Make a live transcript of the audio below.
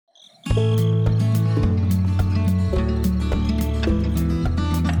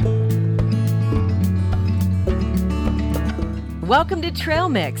Welcome to Trail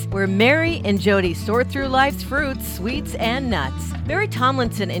Mix, where Mary and Jody sort through life's fruits, sweets, and nuts. Mary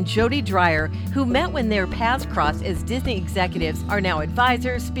Tomlinson and Jody Dreyer, who met when their paths crossed as Disney executives, are now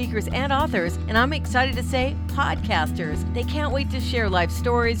advisors, speakers, and authors, and I'm excited to say podcasters. They can't wait to share life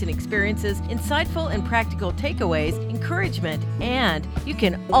stories and experiences, insightful and practical takeaways, encouragement, and you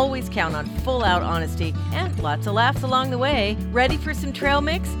can always count on full-out honesty and lots of laughs along the way. Ready for some Trail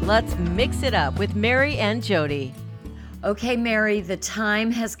Mix? Let's mix it up with Mary and Jody. Okay, Mary, the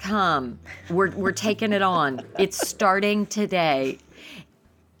time has come. We're taking it on. It's starting today.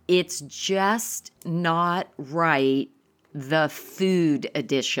 It's just not right, the food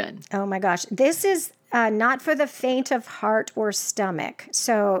edition. Oh my gosh. This is not for the faint of heart or stomach.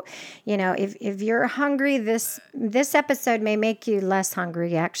 So, if you're hungry, this episode may make you less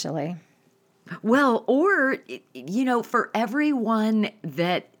hungry, actually. Well, or, for everyone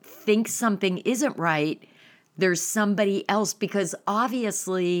that thinks something isn't right, there's somebody else, because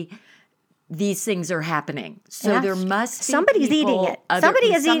obviously these things are happening. So there must be somebody's people, eating it.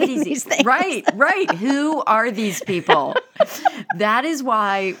 Somebody is eating these things. Right. Who are these people? That is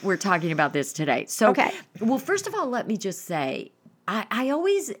why we're talking about this today. So, okay. Well, first of all, let me just say, I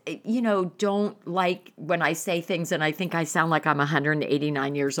always, don't like when I say things and I think I sound like I'm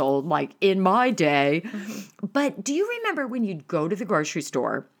 189 years old, like in my day. Mm-hmm. But do you remember when you'd go to the grocery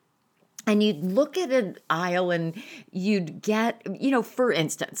store and you'd look at an aisle and you'd get, for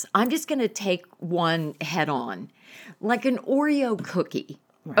instance, I'm just going to take one head on, like an Oreo cookie.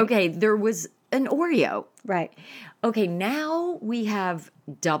 Right. Okay, there was an Oreo. Right. Okay, now we have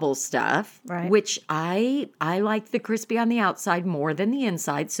double stuff, right, which I like the crispy on the outside more than the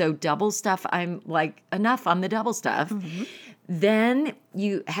inside. So double stuff, I'm like enough on the double stuff. Mm-hmm. Then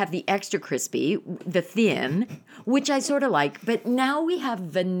you have the extra crispy, the thin, which I sort of like. But now we have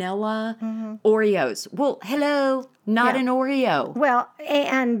vanilla Oreos. Well, hello, not an Oreo. Well,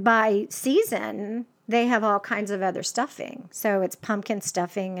 and by season, they have all kinds of other stuffing. So it's pumpkin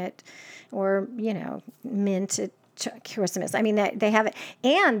stuffing or mint at Christmas. I mean, they have it.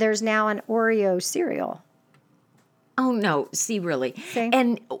 And there's now an Oreo cereal. Oh, no. See, really. See?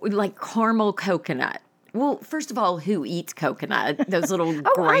 And like caramel coconut. Well, first of all, who eats coconut? Those little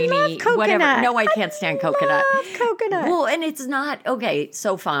grainy, I love coconut. Whatever. No, I can't stand coconut. I love coconut. Well, and it's not, okay,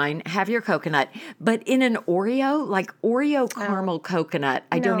 so fine, have your coconut. But in an Oreo, like Oreo caramel coconut,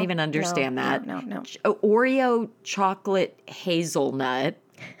 I don't even understand that. No. Oreo chocolate hazelnut,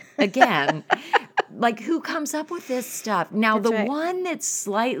 again, like who comes up with this stuff? Now, That's one that's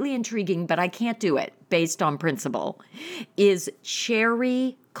slightly intriguing, but I can't do it based on principle, is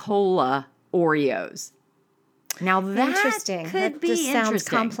cherry cola Oreos. Now that interesting. could that be just sounds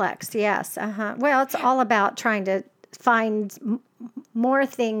interesting. complex. Yes. Well, it's all about trying to find more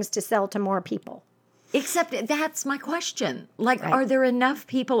things to sell to more people. Except that's my question. Like, Right. Are there enough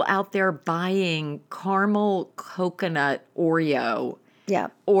people out there buying caramel coconut Oreo? Yeah.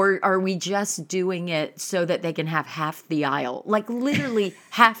 Or are we just doing it so that they can have half the aisle? Like literally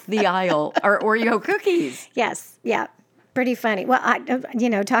half the aisle are Oreo cookies. Yes. Yeah. Pretty funny. Well,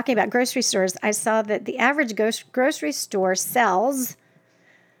 talking about grocery stores, I saw that the average grocery store sells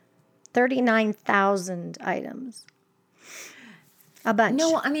 39,000 items. A bunch.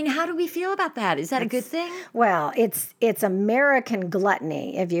 No, I mean, how do we feel about that? Is that a good thing? Well, it's American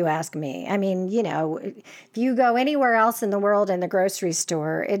gluttony, if you ask me. I mean, if you go anywhere else in the world in the grocery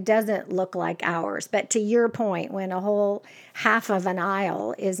store, it doesn't look like ours. But to your point, when a whole half of an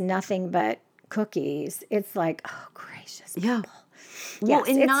aisle is nothing but cookies, it's like, oh, gracious people. Yeah. Well, Yes,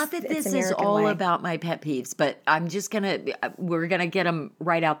 and not that this is American all way. about my pet peeves, but we're going to get them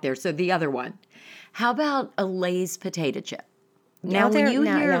right out there. So the other one, how about a Lay's potato chip? Now, when you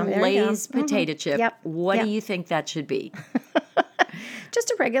hear Lay's potato chip, what do you think that should be? Just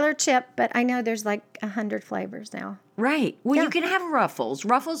a regular chip, but I know there's like 100 flavors now. Right. Well, you can have Ruffles.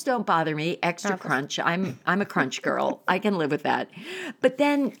 Ruffles don't bother me. Extra crunch. I'm a crunch girl. I can live with that. But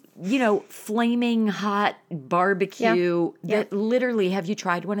then, flaming hot barbecue. That literally, have you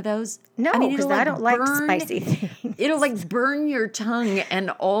tried one of those? No, because I don't like spicy things. It'll like burn your tongue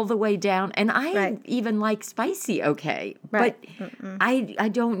and all the way down. And I even like spicy, okay. Right. But I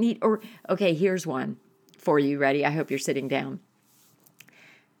don't need, okay, here's one for you. Ready? I hope you're sitting down.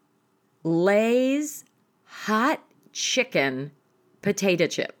 Lay's hot chicken potato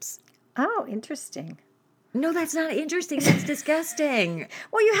chips. Oh, interesting. No, that's not interesting. That's disgusting.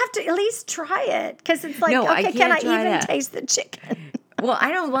 Well, you have to at least try it because it's like, No, I okay, can I can't try even that. taste the chicken? Well,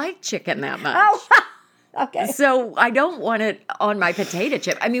 I don't like chicken that much. Oh, okay. So I don't want it on my potato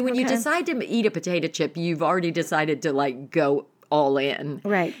chip. I mean, when you decide to eat a potato chip, you've already decided to like go all in.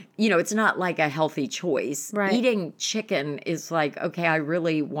 Right. You know, it's not like a healthy choice. Right. Eating chicken is like, okay, I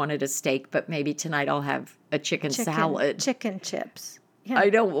really wanted a steak, but maybe tonight I'll have a chicken salad. Chicken chips. Yeah. I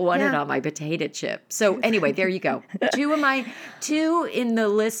don't want it Yeah. on my potato chip. So anyway, there you go. Two in the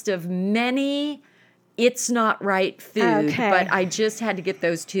list of many it's not right food, Okay. but I just had to get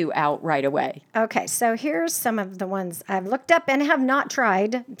those two out right away. Okay, so here's some of the ones I've looked up and have not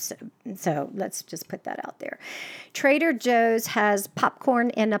tried. So let's just put that out there. Trader Joe's has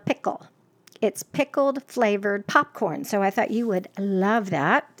popcorn in a pickle. It's pickled flavored popcorn. So I thought you would love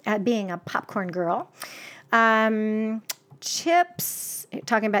that, being a popcorn girl. Chips,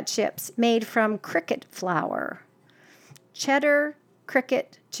 talking about chips, made from cricket flour. Cheddar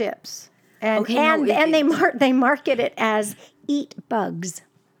cricket chips. And Okay, no, and they market it as eat bugs.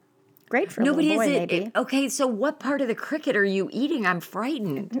 Great for a little boy, maybe. Okay, so what part of the cricket are you eating? I'm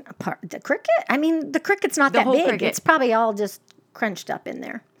frightened. The cricket? I mean, the cricket's not that whole big. cricket. It's probably all just crunched up in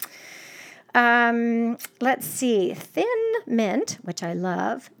there. Let's see. Thin mint, which I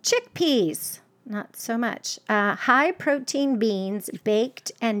love. Chickpeas, not so much. High protein beans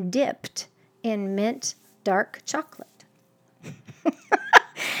baked and dipped in mint dark chocolate.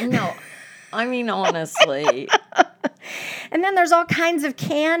 No, I mean, honestly. And then there's all kinds of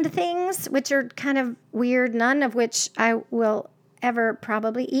canned things, which are kind of weird, none of which I will ever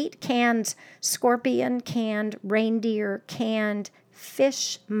probably eat. Canned scorpion, canned reindeer, canned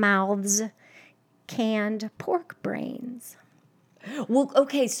fish mouths, canned pork brains. Well,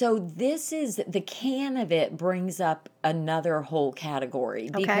 okay, so this is the can of it brings up another whole category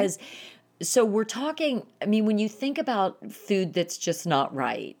because so we're talking, I mean, when you think about food that's just not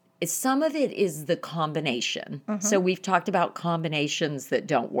right, some of it is the combination. So we've talked about combinations that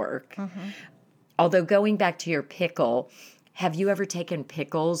don't work. Although going back to your pickle, have you ever taken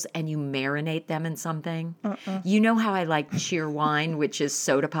pickles and you marinate them in something? You know how I like cheer wine, which is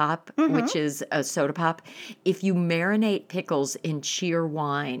soda pop, which is a soda pop? If you marinate pickles in cheer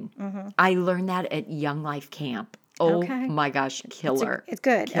wine, I learned that at Young Life Camp. Oh my gosh, killer. It's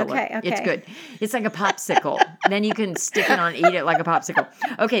good. Killer. Okay. It's good. It's like a popsicle. Then you can stick it on, eat it like a popsicle.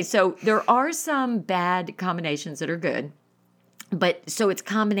 Okay, so there are some bad combinations that are good. But so it's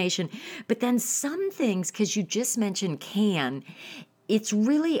combination. But then some things, because you just mentioned can, it's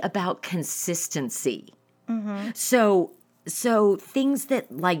really about consistency. So things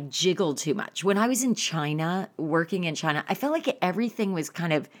that like jiggle too much. When I was in China, working in China, I felt like everything was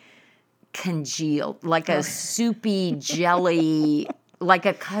kind of congealed, like a soupy jelly, like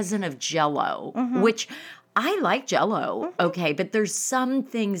a cousin of Jell-O, which I like Jell-O, okay, but there's some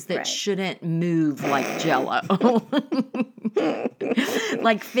things that shouldn't move like Jell-O.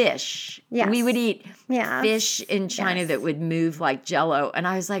 Like fish. Yes. We would eat Yeah. fish in China that would move like Jell-O, and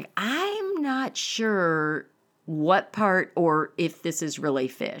I was like, I'm not sure what part or if this is really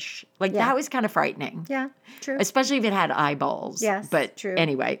fish. Like that was kind of frightening. Yeah, true. Especially if it had eyeballs. Yes, but true.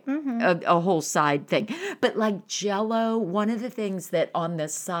 Anyway, a whole side thing. But like Jell-O, one of the things that on the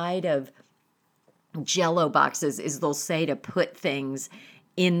side of Jell-O boxes is they'll say to put things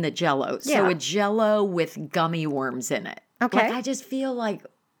in the Jell-O. So a Jell-O with gummy worms in it. Okay. Like I just feel like,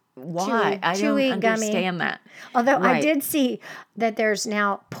 why? I don't chewy, understand that. Although I Right. did see that there's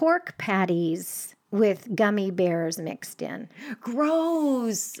now pork patties with gummy bears mixed in.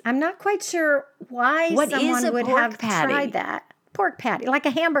 Gross. I'm not quite sure why What is someone a would pork have patty? tried that. Pork patty, like a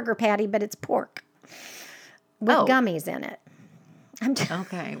hamburger patty, but it's pork with gummies in it.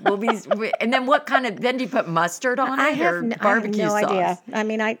 Okay. Well, and then what kind of, then do you put mustard on it or barbecue no sauce? idea. I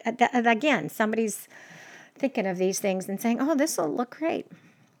mean, again, somebody's thinking of these things and saying, oh, this will look great.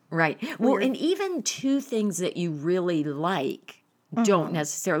 Right. Well, and even two things that you really like don't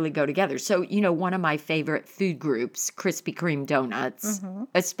necessarily go together. So, you know, one of my favorite food groups, Krispy Kreme donuts,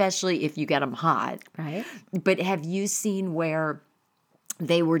 especially if you get them hot. Right. But have you seen where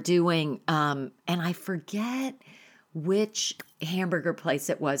they were doing, and I forget which hamburger place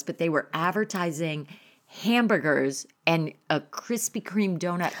it was, but they were advertising hamburgers and a Krispy Kreme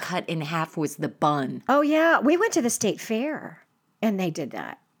donut cut in half was the bun. Oh, yeah. We went to the state fair and they did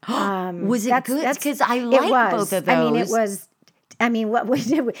that. Was it good? Because I like both of those. I mean, it was. I mean, what we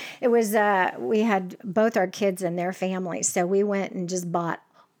did, it was, we had both our kids and their families. So we went and just bought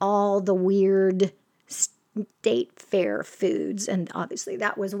all the weird state fair foods. And obviously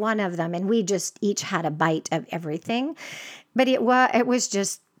that was one of them. And we just each had a bite of everything. But it was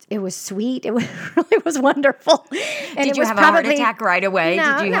sweet. It really was wonderful. And Did you have a heart attack right away?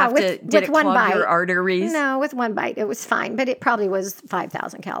 No, Did you no, have to, with did it one clog bite. your arteries? No, with one bite. It was fine. But it probably was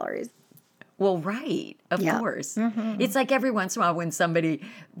 5,000 calories. Well, right. Of course. It's like every once in a while when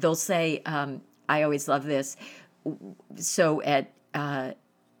they'll say, I always love this,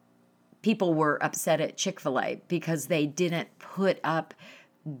 people were upset at Chick-fil-A because they didn't put up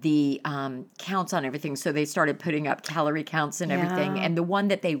the counts on everything. So they started putting up calorie counts and everything. And the one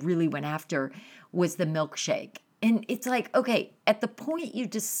that they really went after was the milkshake. And it's like, okay, at the point you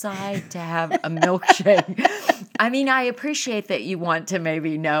decide to have a milkshake, I mean, I appreciate that you want to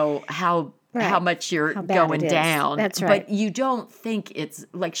maybe know how much you're going down. That's right. But you don't think it's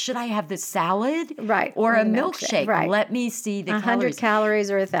like, should I have the salad? Right. Or a the milkshake? Right. Let me see the 100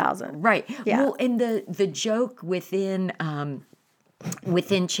 calories or 1,000. Right. Yeah. Well, and the joke within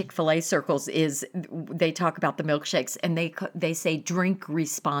Chick-fil-A circles is they talk about the milkshakes and they say drink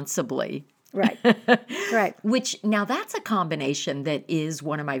responsibly. Right. Right. Which now that's a combination that is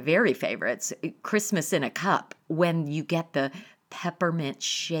one of my very favorites. Christmas in a cup, when you get the peppermint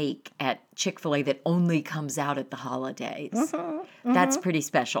shake at Chick-fil-A that only comes out at the holidays. That's pretty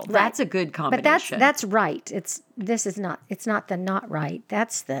special. Right. That's a good combination. But that's right. It's not the not right.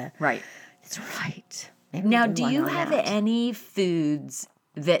 That's the right. It's right. Maybe Now, do you have any foods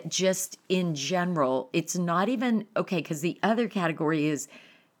that just in general, it's not even, okay, because the other category is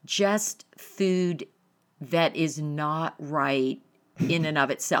just food that is not right in and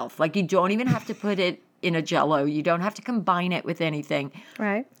of itself. Like you don't even have to put it in a Jell-O. You don't have to combine it with anything.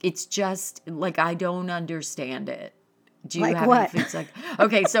 Right. It's just like, I don't understand it. Do you like have what? any foods like,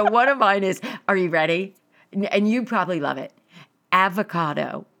 okay, so one of mine is, are you ready? And you probably love it.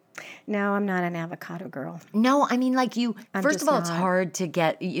 Avocado. No, I'm not an avocado girl. No, I mean, like first of all, it's not. hard to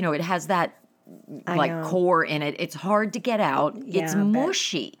get, it has that I know. core in it. It's hard to get out. It's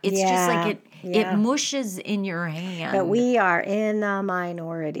mushy. It's just like it mushes in your hand. But we are in the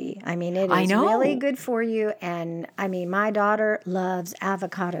minority. I mean, it is really good for you. And I mean, my daughter loves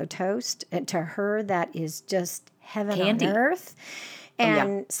avocado toast. And to her, that is just heaven Candy. on earth.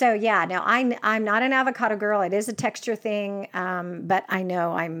 And so, now I'm not an avocado girl. It is a texture thing. But I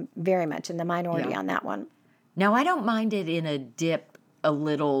know I'm very much in the minority on that one. Now, I don't mind it in a dip a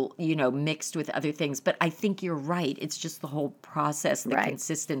little, mixed with other things, but I think you're right. It's just the whole process, the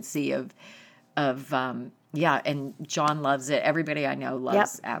consistency of and John loves it. Everybody I know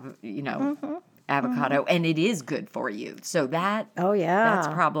loves, avocado, and it is good for you. So that's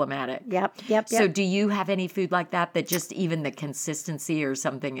problematic. Yep. So do you have any food like that just even the consistency or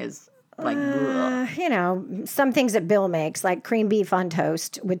something is like, some things that Bill makes, like cream beef on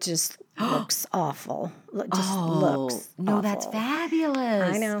toast, which just looks awful. Looks awful. That's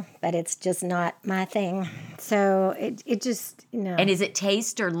fabulous. I know, but it's just not my thing. So it just, And is it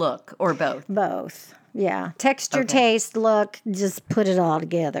taste or look or both? Both. Yeah. Texture, taste, look, just put it all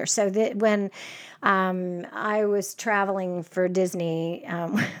together. So that when I was traveling for Disney,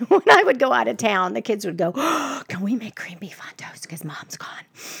 when I would go out of town, the kids would go, can we make cream beef on toast? Because Mom's gone.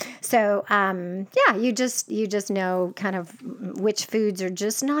 So, you just know kind of which foods are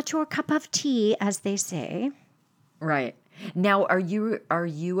just not your cup of tea, as they say. Right. Now, are you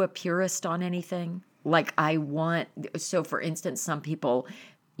a purist on anything? Like so for instance, some people,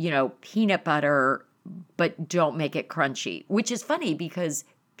 peanut butter, but don't make it crunchy, which is funny because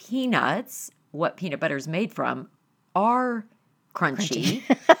peanuts, what peanut butter is made from, are crunchy.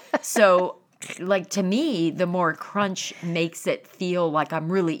 So, like, to me, the more crunch makes it feel like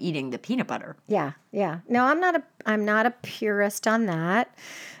I'm really eating the peanut butter. Yeah. No, I'm not a purist on that.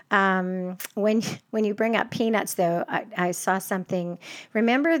 When you bring up peanuts, though, I saw something.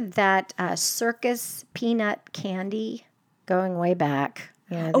 Remember that circus peanut candy going way back?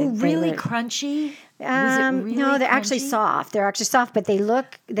 Really crunchy? Was it really no, they're crunchy? actually soft. They're actually soft, but they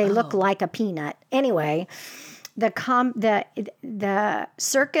look like a peanut. Anyway, the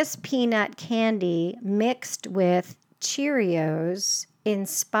circus peanut candy mixed with Cheerios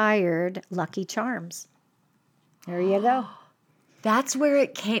inspired Lucky Charms. There you go. That's where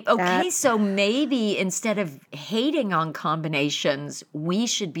it came. Okay, so maybe instead of hating on combinations, we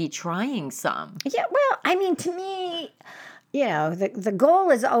should be trying some. Yeah, well, I mean, to me, the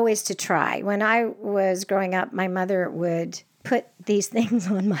goal is always to try. When I was growing up, my mother would put these things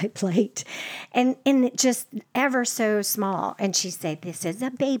on my plate and just ever so small. And she'd say, this is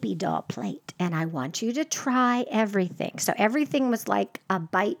a baby doll plate and I want you to try everything. So everything was like a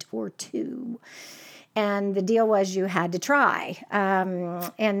bite or two. And the deal was you had to try. And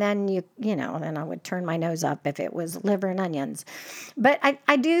then then I would turn my nose up if it was liver and onions. But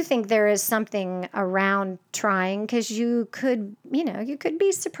I do think there is something around trying because you could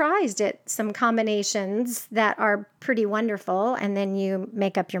be surprised at some combinations that are pretty wonderful. And then you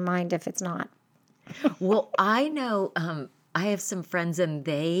make up your mind if it's not. Well, I know I have some friends and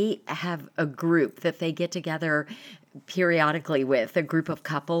they have a group that they get together periodically with, a group of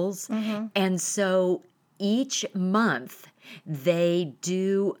couples. Mm-hmm. And so each month they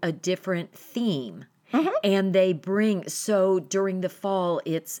do a different theme. And they bring, so during the fall,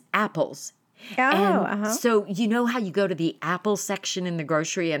 it's apples. And so you know how you go to the apple section in the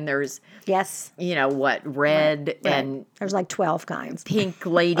grocery and there's, Yes. red and There's like 12 kinds. pink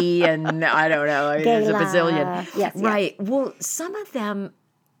lady and I don't know, there's a Gala. bazillion. Yes, right. Well, some of them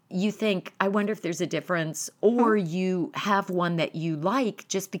you think, I wonder if there's a difference, or you have one that you like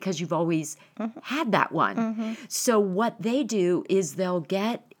just because you've always had that one. So what they do is they'll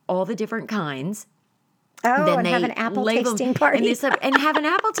get all the different kinds. Oh, Then and they have an apple label- tasting party. and have an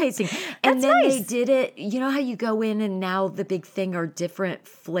apple tasting. And then they nice. did it. You know how you go in and now the big thing are different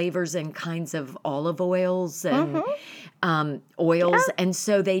flavors and kinds of olive oils and oils. And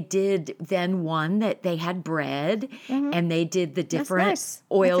so they did then one that they had bread and they did the different nice.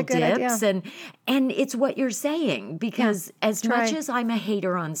 oil That's a good dips. idea. And it's what you're saying, because as much as I'm a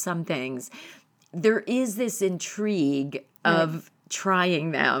hater on some things, there is this intrigue of trying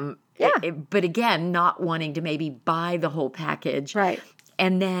them. Yeah. But again, not wanting to maybe buy the whole package. Right.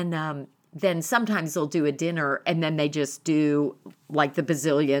 And then sometimes they'll do a dinner and then they just do like the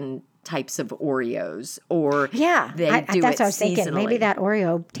bazillion types of Oreos, or Yeah. they That's do it what I was thinking. Maybe seasonally. that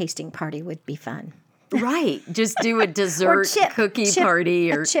Oreo tasting party would be fun. Right. Just do a dessert cookie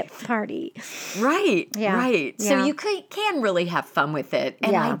party or a chip party. Right. Yeah. Right. So Yeah. you can really have fun with it.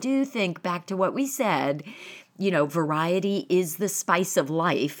 And I Yeah. do think back to what we said, variety is the spice of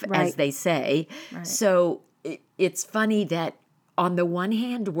life, as Right. they say. So it's funny that on the one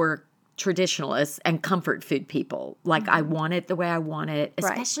hand, we're traditionalists and comfort food people. Like, I want it the way I want it,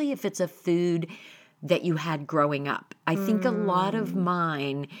 Right. especially if it's a food that you had growing up. I think a lot of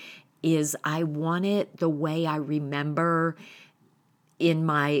mine is I want it the way I remember in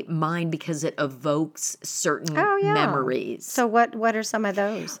my mind because it evokes certain memories. So what are some of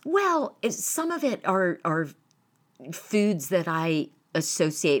those? Well, some of it are foods that I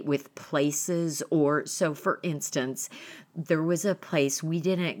associate with places, or so for instance, there was a place, we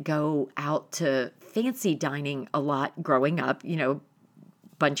didn't go out to fancy dining a lot growing up,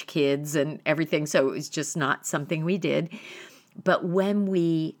 bunch of kids and everything, so it was just not something we did. But when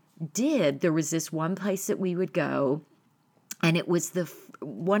we did, there was this one place that we would go, and it was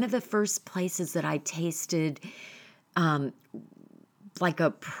one of the first places that I tasted like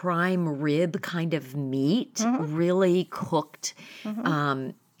a prime rib kind of meat, really cooked,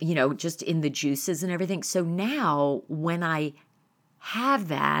 just in the juices and everything. So now when I have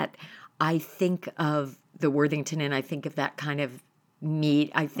that, I think of the Worthington Inn, I think of that kind of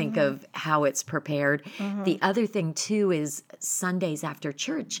meat. I think of how it's prepared. The other thing too is Sundays after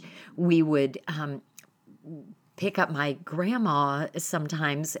church, we would pick up my grandma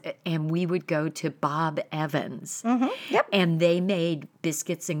sometimes and we would go to Bob Evans. Yep. And they made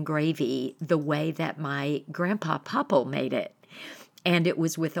biscuits and gravy the way that my grandpa Popple made it. And it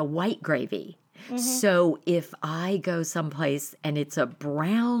was with a white gravy. So if I go someplace and it's a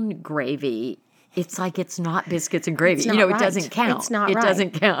brown gravy, it's like it's not biscuits and gravy. It's not It right. doesn't count. It's not it right.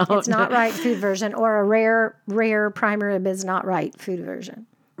 doesn't count. It's not right food version, or a rare prime rib is not right food version.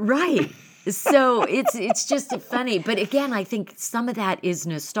 Right. So it's just funny. But again, I think some of that is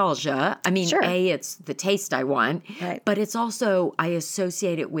nostalgia. I mean, Sure. it's the taste I want, Right. but it's also, I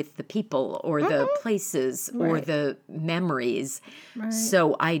associate it with the people or the places or Right. the memories.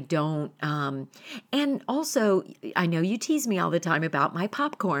 So I don't, and also I know you tease me all the time about my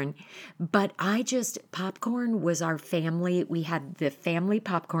popcorn, but popcorn was our family. We had the family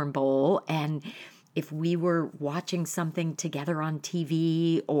popcorn bowl, and if we were watching something together on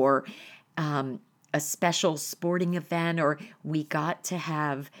TV or a special sporting event, or we got to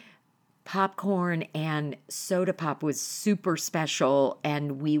have popcorn and soda pop was super special,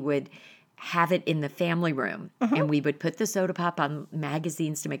 and we would have it in the family room, and we would put the soda pop on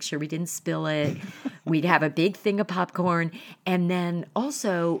magazines to make sure we didn't spill it. We'd have a big thing of popcorn, and then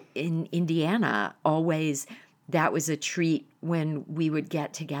also in Indiana, always that was a treat when we would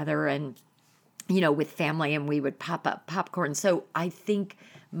get together and with family, and we would pop up popcorn. So I think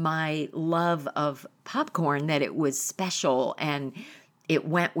my love of popcorn, that it was special and it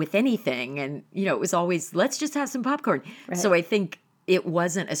went with anything. And, it was always, let's just have some popcorn. Right. So I think it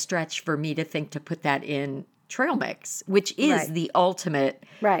wasn't a stretch for me to think to put that in trail mix, which is Right. the ultimate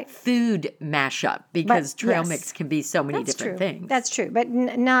Right. food mashup, because trail yes. mix can be so many That's different true. things. That's true. But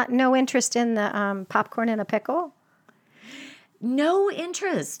no interest in the popcorn in a pickle? No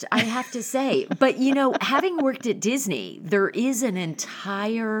interest, I have to say. But, having worked at Disney, there is an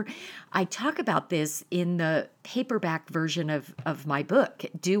entire, I talk about this in the paperback version of my book,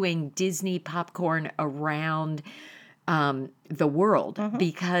 doing Disney popcorn around the world,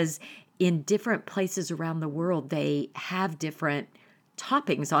 because in different places around the world, they have different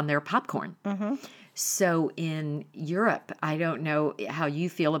toppings on their popcorn. So in Europe, I don't know how you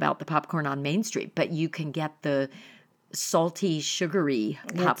feel about the popcorn on Main Street, but you can get the salty, sugary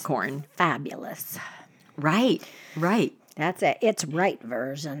popcorn. Fabulous. Right. That's it. It's right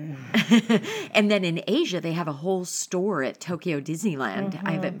version. And then in Asia, they have a whole store at Tokyo Disneyland.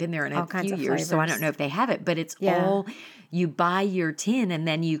 I haven't been there in a few years, so I don't know if they have it. But it's all, you buy your tin and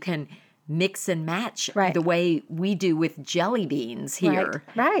then you can mix and match the way we do with jelly beans here.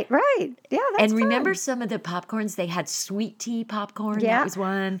 Right. Yeah, that's And remember fun. some of the popcorns? They had sweet tea popcorn. That was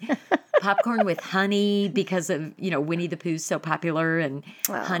one. Popcorn with honey because of, Winnie the Pooh's so popular, and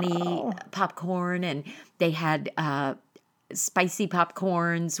honey popcorn. And they had spicy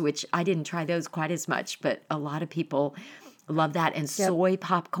popcorns, which I didn't try those quite as much, but a lot of people love that. And soy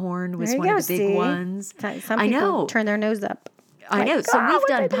popcorn was one of the big ones. Some people turn their nose up. I know. So we've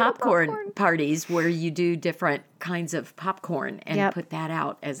done popcorn parties where you do different kinds of popcorn and put that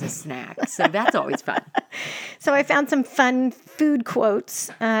out as a snack. So that's always fun. So I found some fun food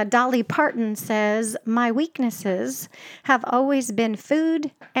quotes. Dolly Parton says, "My weaknesses have always been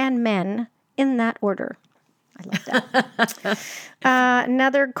food and men, in that order." I love that.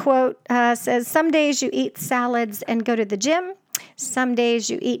 Another quote says, "Some days you eat salads and go to the gym. Some days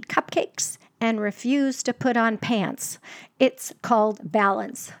you eat cupcakes and refuse to put on pants. It's called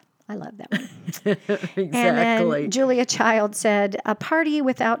balance." I love that one. Exactly. And then Julia Child said, "A party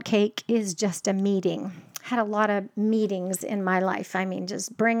without cake is just a meeting." Had a lot of meetings in my life. I mean,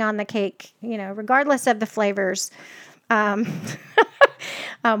 just bring on the cake, regardless of the flavors.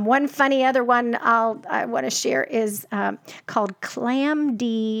 One funny other one I want to share is called Clam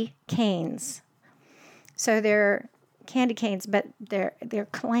D canes. So they're candy canes, but they're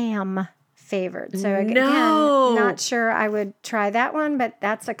clam favored. So again, not sure I would try that one, but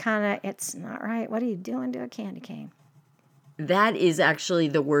that's it's not right. What are you doing to a candy cane? That is actually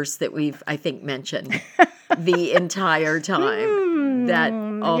the worst that we've, I think, mentioned the entire time. You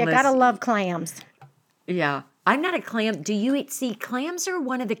gotta love clams. Yeah. I'm not a clam. Do you eat? See, clams are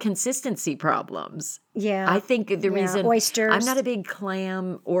one of the consistency problems. Yeah. I think the reason oysters. I'm not a big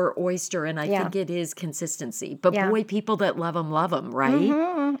clam or oyster, and I think it is consistency. But boy, people that love them, right?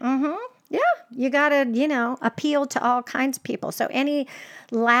 Yeah. You got to, appeal to all kinds of people. So any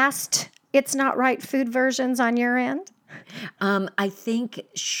last It's Not Right food versions on your end? I think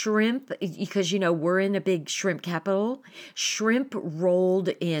shrimp, because, we're in a big shrimp capital, shrimp rolled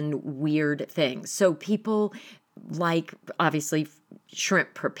in weird things. So people like, obviously,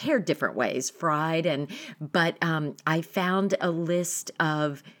 shrimp prepared different ways, fried, but I found a list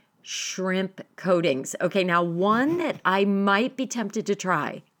of shrimp coatings. Okay, now one that I might be tempted to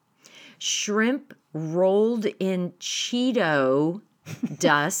try, shrimp rolled in Cheeto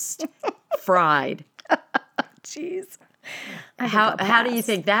dust, fried. Jeez. How do you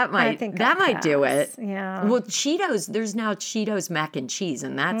think that might do it? Yeah. Well, Cheetos, there's now Cheetos mac and cheese,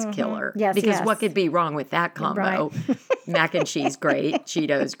 and that's killer. Yes, because what could be wrong with that combo? Right. Mac and cheese, great.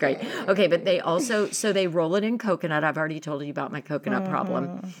 Cheetos, great. Okay, but they also, so they roll it in coconut. I've already told you about my coconut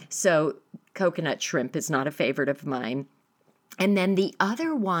problem. So coconut shrimp is not a favorite of mine. And then the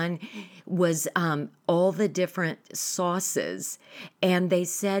other one was all the different sauces. And they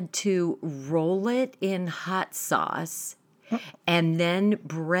said to roll it in hot sauce and then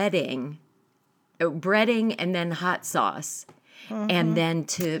breading and then hot sauce, and then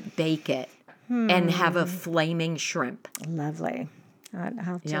to bake it and have a flaming shrimp. Lovely.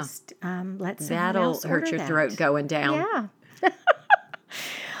 I'll just let someone That'll else hurt order your that. throat going down. Yeah.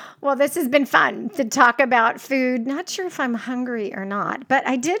 Well, this has been fun to talk about food. Not sure if I'm hungry or not, but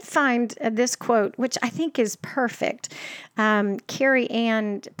I did find this quote, which I think is perfect. Carrie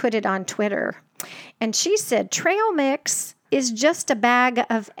Ann put it on Twitter, and she said, "Trail mix is just a bag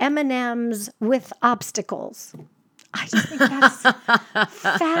of M&Ms with obstacles." I just think that's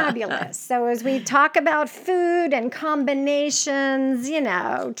fabulous. So as we talk about food and combinations,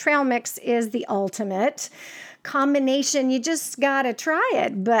 trail mix is the ultimate combination. You just got to try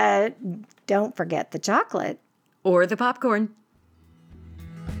it, but don't forget the chocolate. Or the popcorn.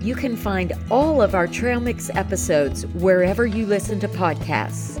 You can find all of our Trail Mix episodes wherever you listen to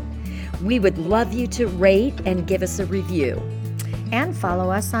podcasts. We would love you to rate and give us a review. And follow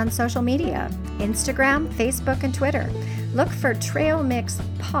us on social media, Instagram, Facebook, and Twitter. Look for Trail Mix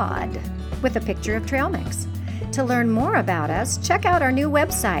Pod with a picture of Trail Mix. To learn more about us, check out our new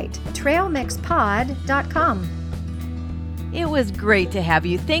website, trailmixpod.com. It was great to have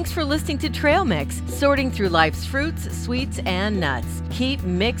you. Thanks for listening to Trail Mix, sorting through life's fruits, sweets, and nuts. Keep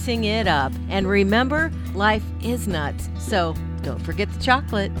mixing it up. And remember, life is nuts. So don't forget the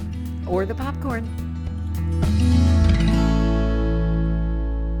chocolate. Or the popcorn.